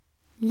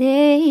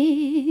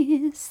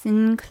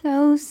Listen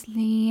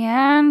closely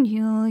and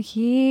you'll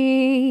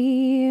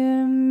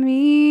hear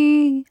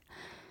me.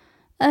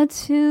 A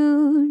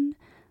tune,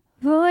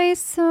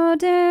 voice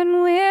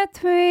sodden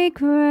with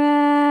regret.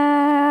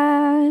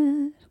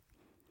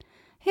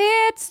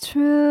 It's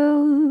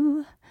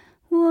true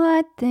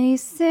what they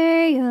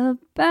say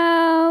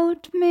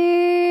about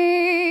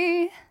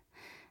me,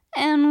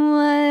 and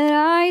what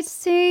I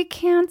say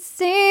can't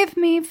save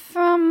me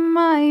from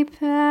my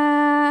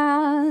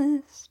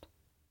past.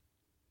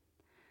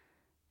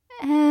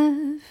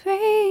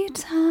 Every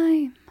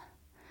time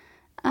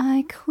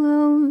I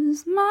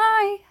close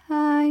my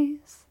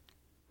eyes,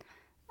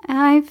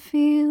 I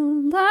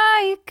feel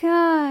like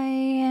I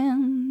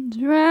am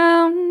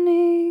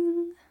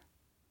drowning.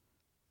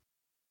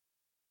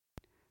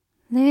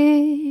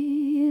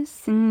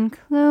 Listen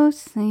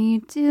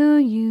closely, do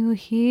you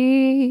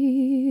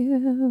hear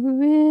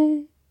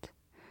it?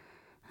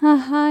 A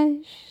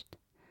hushed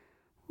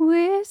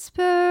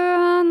whisper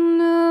on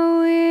the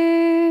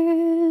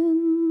wind.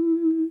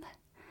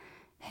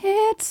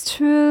 It's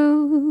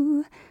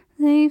true,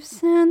 they've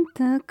sent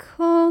the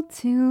cold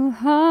to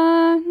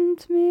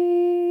haunt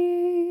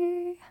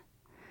me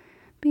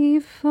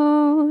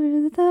before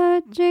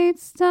the jade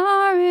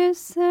star is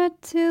set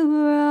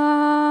to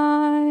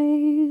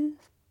rise.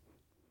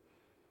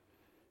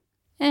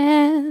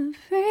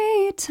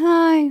 Every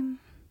time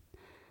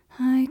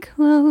I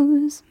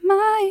close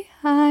my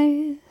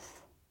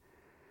eyes,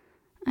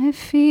 I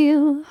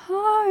feel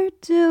our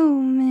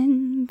doom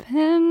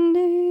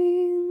impending.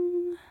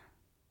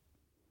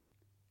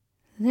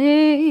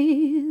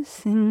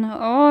 Listen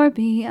or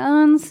be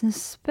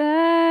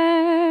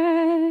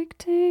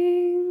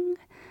unsuspecting.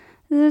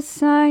 The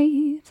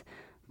sight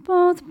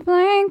both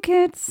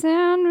blankets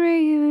and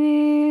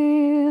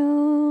reveals.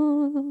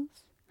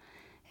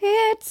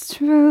 It's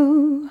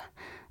true,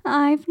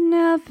 I've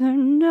never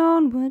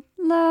known what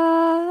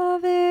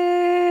love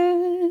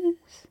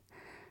is,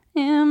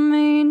 and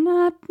may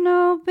not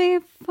know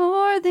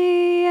before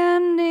the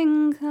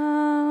ending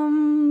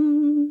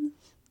comes.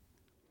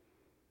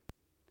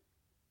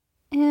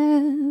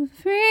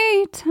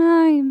 Every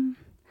time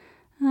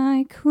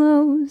I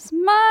close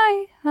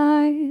my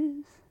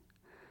eyes,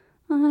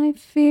 I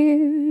fear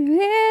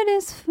it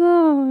is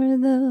for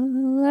the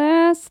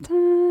last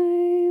time.